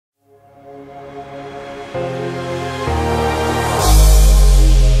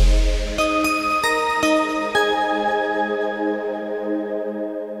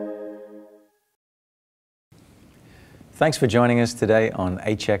Thanks for joining us today on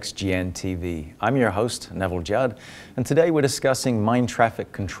HxGN TV. I'm your host, Neville Judd, and today we're discussing mine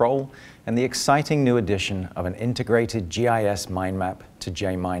traffic control and the exciting new addition of an integrated GIS mine map to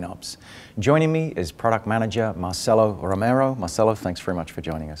Jmineops. Joining me is Product Manager Marcelo Romero. Marcelo, thanks very much for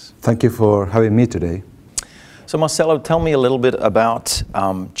joining us. Thank you for having me today. So Marcelo, tell me a little bit about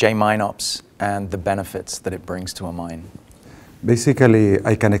Jmineops and the benefits that it brings to a mine. Basically,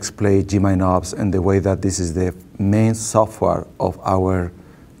 I can explain Jmineops and the way that this is the main software of our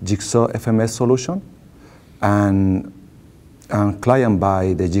Jigsaw FMS solution, and client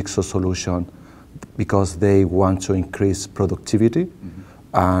buy the Jigsaw solution because they want to increase productivity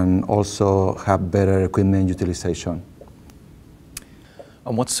and also have better equipment utilization.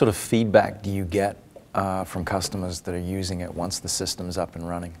 And what sort of feedback do you get from customers that are using it once the system's up and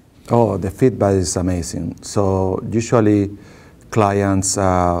running? Oh, the feedback is amazing. So usually clients,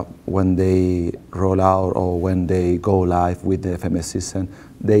 when they roll out or when they go live with the FMS system,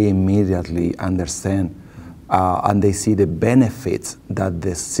 they immediately understand and they see the benefits that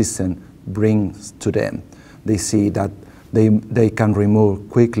the system brings to them. They see that they can remove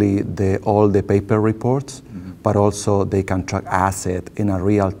quickly all the paper reports, but also they can track asset in a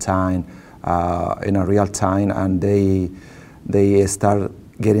real time, and they start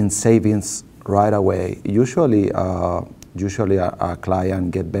getting savings right away. Usually a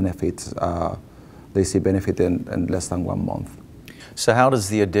client get benefits, they see benefit in less than 1 month. So how does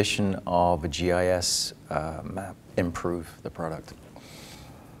the addition of a GIS map improve the product?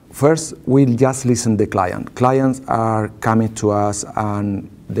 First, we'll just listen to the client. Clients are coming to us and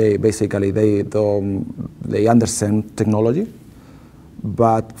they understand technology,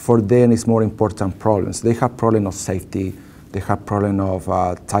 but for them it's more important problems. They have problem of safety, they have problem of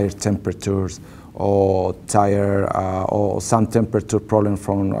tire temperatures, or tire or some temperature problem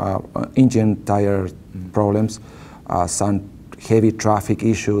from engine tire problems, some heavy traffic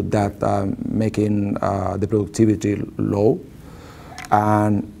issue that making the productivity low.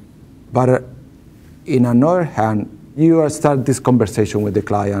 But in another hand, you start this conversation with the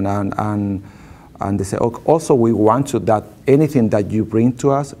client and they say, also we want to that anything that you bring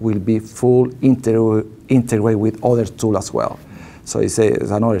to us will be full integrate with other tools as well. So it's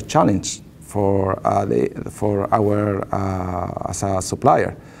another challenge for our as a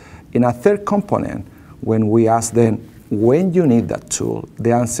supplier. In a third component, when we ask them, when you need that tool,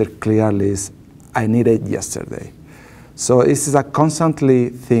 the answer clearly is, I need it yesterday. So this is a constantly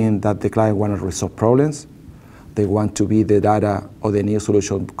thing that the client want to resolve problems. They want to be the data or the new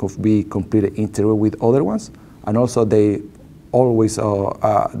solution could be completely integrated with other ones, and also they always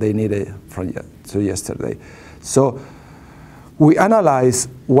they need it from yesterday. So we analyze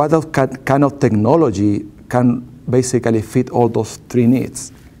what kind of technology can basically fit all those three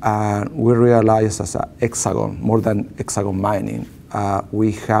needs. We realize as a Hexagon, more than Hexagon Mining,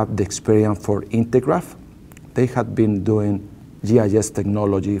 we have the experience for Integraph. They have been doing GIS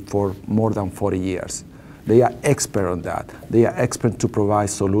technology for more than 40 years. They are expert on that. They are expert to provide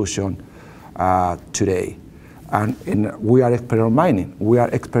solution today. And we are expert on mining. We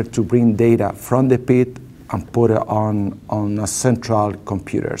are expert to bring data from the pit and put it on a central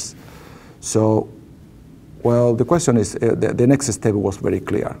computers. So, well, the question is, the next step was very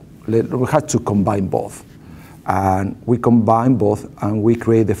clear. We had to combine both. And we combine both and we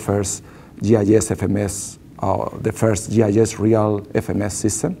create the first GIS FMS, the first GIS real FMS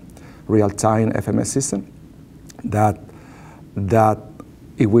system, real-time FMS system, that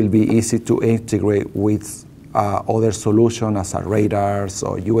it will be easy to integrate with other solutions as radars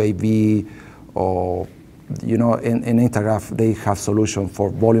or UAV, or in Integraph they have solution for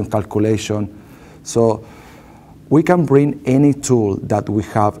volume calculation. So we can bring any tool that we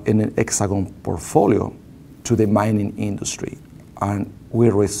have in an Hexagon portfolio to the mining industry, and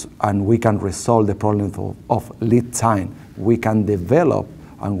we can resolve the problem of lead time. We can develop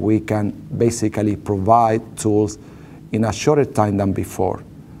and we can basically provide tools in a shorter time than before.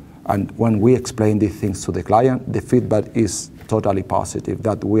 And when we explain these things to the client, the feedback is totally positive,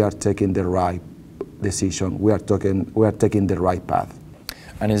 that we are taking the right decision, we are taking the right path.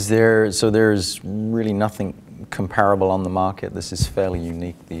 And there's really nothing comparable on the market? This is fairly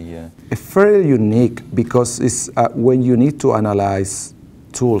unique. It's fairly unique because it's when you need to analyze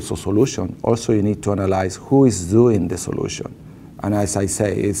tools or solution, also you need to analyze who is doing the solution. And as I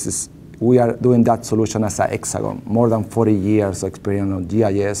say, we are doing that solution as a Hexagon, more than 40 years experience on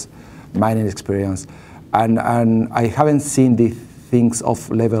GIS, mining experience, and I haven't seen the things of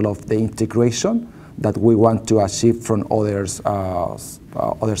level of the integration that we want to achieve from other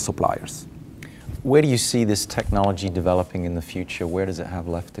suppliers. Where do you see this technology developing in the future? Where does it have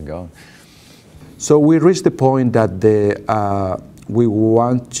left to go? So we reached the point that we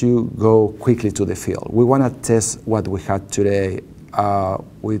want to go quickly to the field. We want to test what we had today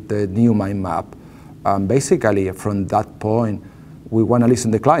with the new mind map. Basically, from that point, we want to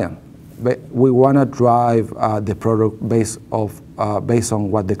listen to the client. We want to drive the product based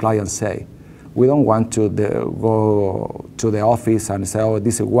on what the client say. We don't want to go to the office and say, oh,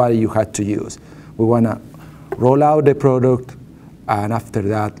 this is what you had to use. We want to roll out the product, and after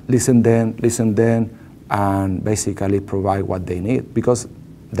that, listen then, and basically provide what they need, because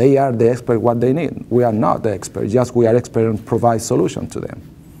they are the expert what they need. We are not the expert, just we are expert and provide solution to them.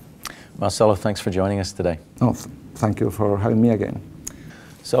 Marcelo, thanks for joining us today. Oh, thank you for having me again.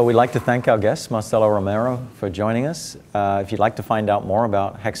 So we'd like to thank our guest, Marcelo Romero, for joining us. If you'd like to find out more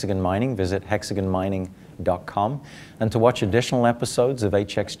about Hexagon Mining, visit hexagonmining.com. And to watch additional episodes of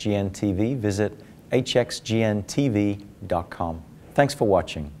HxGN TV, visit HxGNTV.com. Thanks for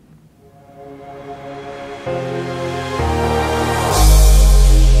watching.